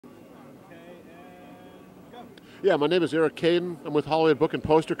Yeah, my name is Eric Caiden. I'm with Hollywood Book and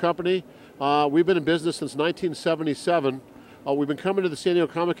Poster Company. We've been in business since 1977. We've been coming to the San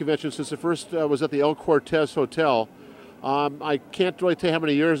Diego Comic Convention since the first was at the El Cortez Hotel. I can't really tell you how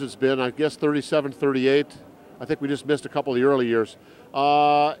many years it's been. I guess 37, 38. I think we just missed a couple of the early years.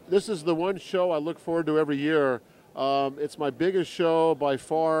 This is the one show I look forward to every year. It's my biggest show by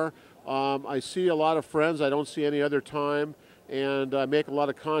far. I see a lot of friends I don't see any other time, and I make a lot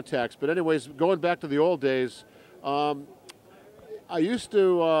of contacts. But anyways, going back to the old days, I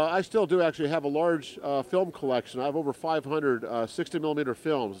still do actually have a large film collection. I have over 500 60 millimeter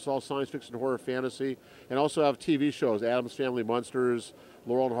films. It's all science fiction, horror, fantasy, and also have TV shows, Addams Family, Munsters,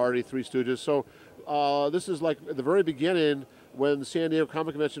 Laurel and Hardy, Three Stooges. So this is like at the very beginning when the San Diego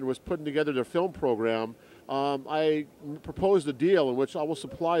Comic Convention was putting together their film program. I proposed a deal in which I will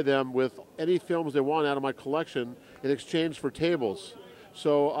supply them with any films they want out of my collection in exchange for tables.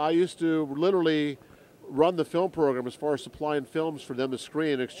 So I used to literally run the film program as far as supplying films for them to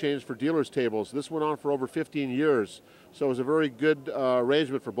screen in exchange for dealers' tables. This went on for over 15 years, so it was a very good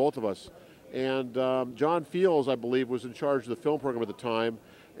arrangement for both of us. And John Fields, I believe, was in charge of the film program at the time.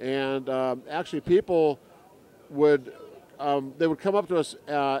 And actually people would they would come up to us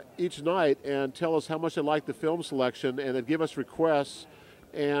each night and tell us how much they liked the film selection, and they'd give us requests.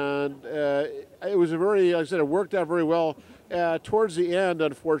 And it was a very, like I said, it worked out very well. Towards the end,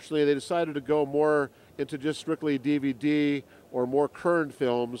 unfortunately, they decided to go more into just strictly DVD or more current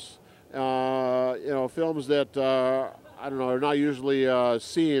films. Films that I don't know are not usually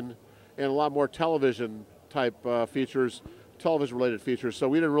seen, and a lot more television type features. Television-related features, so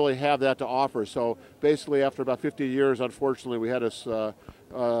we didn't really have that to offer. So basically, after about 50 years, unfortunately, we had to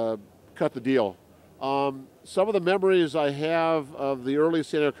cut the deal. Some of the memories I have of the early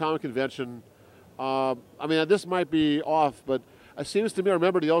San Diego Comic Convention, I mean, this might be off, but it seems to me I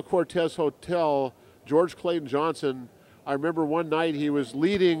remember the El Cortez Hotel, George Clayton Johnson. I remember one night he was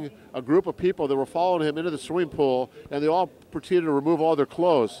leading a group of people that were following him into the swimming pool, and they all proceeded to remove all their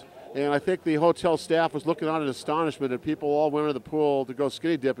clothes. And I think the hotel staff was looking on in astonishment, and people all went into the pool to go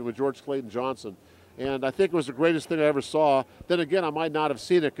skinny dipping with George Clayton Johnson. And I think it was the greatest thing I ever saw. Then again, I might not have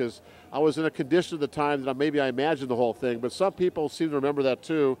seen it because I was in a condition at the time that maybe I imagined the whole thing. But some people seem to remember that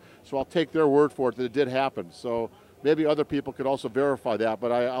too, so I'll take their word for it that it did happen. So maybe other people could also verify that,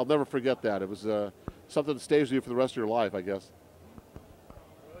 but I'll never forget that. It was something that stays with you for the rest of your life, I guess.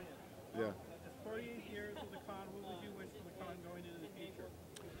 Brilliant. Yeah. It's 48 years of the con. What would you wish for the con going into the future?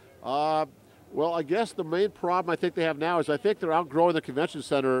 Well, I guess the main problem I think they have now is I think they're outgrowing the convention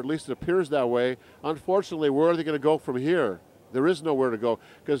center, at least it appears that way. Unfortunately, where are they going to go from here? There is nowhere to go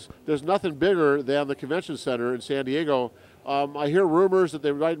because there's nothing bigger than the convention center in San Diego. I hear rumors that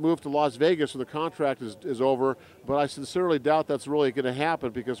they might move to Las Vegas when the contract is over, but I sincerely doubt that's really going to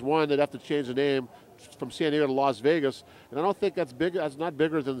happen because one, they'd have to change the name from San Diego to Las Vegas, and I don't think that's big. That's not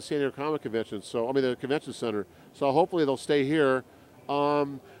bigger than the San Diego Comic Convention. So I mean the convention center. So hopefully they'll stay here.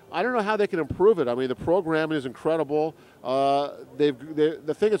 I don't know how they can improve it. I mean, the programming is incredible.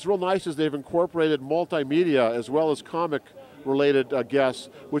 The thing that's real nice is they've incorporated multimedia as well as comic-related guests,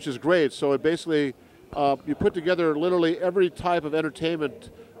 which is great. So it basically, you put together literally every type of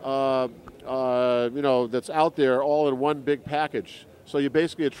entertainment, that's out there all in one big package. So you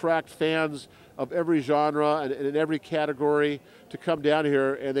basically attract fans of every genre and in every category to come down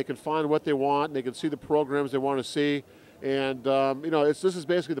here, and they can find what they want, and they can see the programs they want to see. And, this is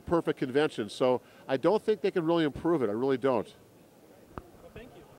basically the perfect convention. So I don't think they can really improve it. I really don't.